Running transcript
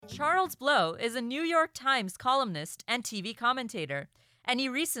Charles Blow is a New York Times columnist and TV commentator, and he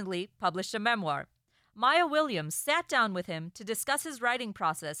recently published a memoir. Maya Williams sat down with him to discuss his writing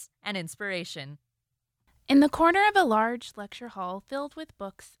process and inspiration. In the corner of a large lecture hall filled with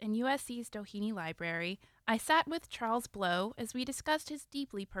books in USC's Doheny Library, I sat with Charles Blow as we discussed his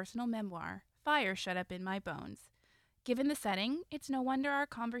deeply personal memoir, Fire Shut Up in My Bones. Given the setting, it's no wonder our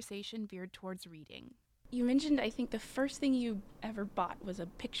conversation veered towards reading. You mentioned, I think, the first thing you ever bought was a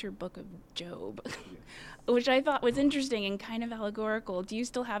picture book of Job, which I thought was interesting and kind of allegorical. Do you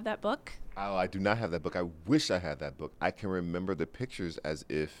still have that book? Oh, I do not have that book. I wish I had that book. I can remember the pictures as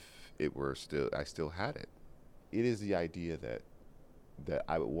if I still had it. It is the idea that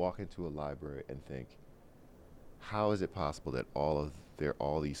I would walk into a library and think, how is it possible that there are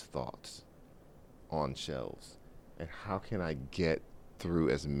all these thoughts on shelves, and how can I get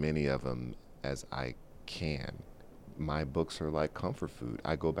through as many of them as I can? My books are like comfort food.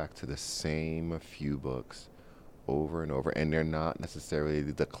 I go back to the same few books over and over, and they're not necessarily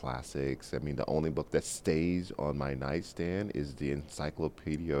the classics. I mean, the only book that stays on my nightstand is the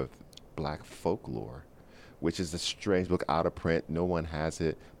Encyclopedia of Black Folklore, which is a strange book, out of print. No one has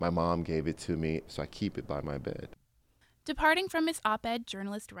it. My mom gave it to me, so I keep it by my bed. Departing from his op-ed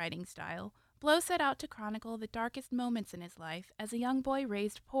journalist writing style, Blow set out to chronicle the darkest moments in his life as a young boy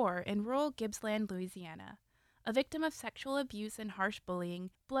raised poor in rural Gippsland, Louisiana. A victim of sexual abuse and harsh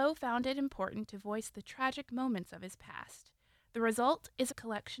bullying, Blow found it important to voice the tragic moments of his past. The result is a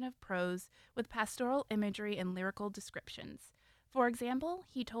collection of prose with pastoral imagery and lyrical descriptions. For example,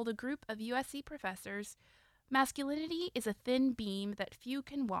 he told a group of USC professors, "Masculinity is a thin beam that few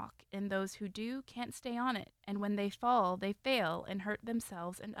can walk, and those who do can't stay on it, and when they fall, they fail and hurt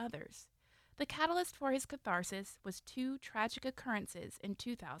themselves and others." The catalyst for his catharsis was two tragic occurrences in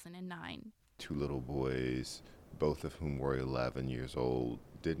 2009. Two little boys, both of whom were 11 years old,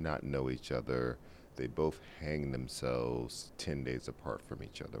 did not know each other. They both hanged themselves 10 days apart from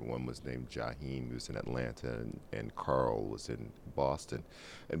each other. One was named Jaheim, who was in Atlanta, and Carl was in Boston.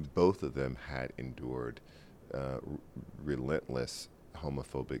 And both of them had endured relentless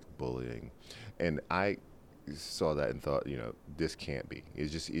homophobic bullying. And I saw that and thought, this can't be. It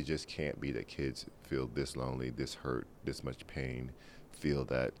just can't be that kids feel this lonely, this hurt, this much pain, feel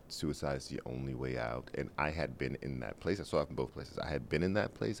that suicide is the only way out. And I had been in that place. I saw it from both places. I had been in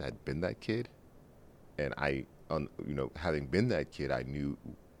that place. I had been that kid. And having been that kid, I knew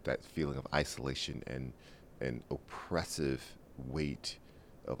that feeling of isolation and oppressive weight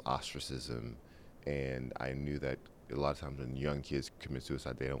of ostracism. And I knew that a lot of times when young kids commit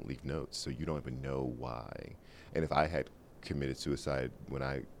suicide, they don't leave notes, so you don't even know why. And if I had committed suicide when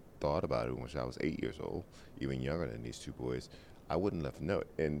I thought about it, when I was 8 years old, even younger than these two boys, I wouldn't have left a note.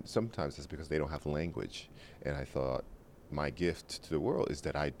 And sometimes it's because they don't have language. And I thought, my gift to the world is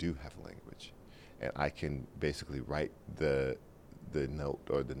that I do have language. And I can basically write the note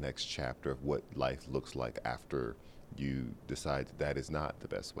or the next chapter of what life looks like after you decide that is not the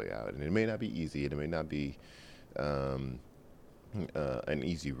best way out. And it may not be easy, and it may not be an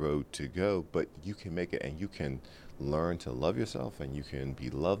easy road to go, but you can make it, and you can learn to love yourself, and you can be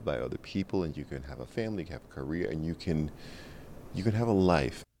loved by other people, and you can have a family, you can have a career, and you can have a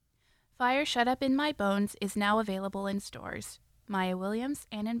life. Fire Shut Up in My Bones is now available in stores. Maya Williams,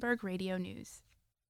 Annenberg Radio News.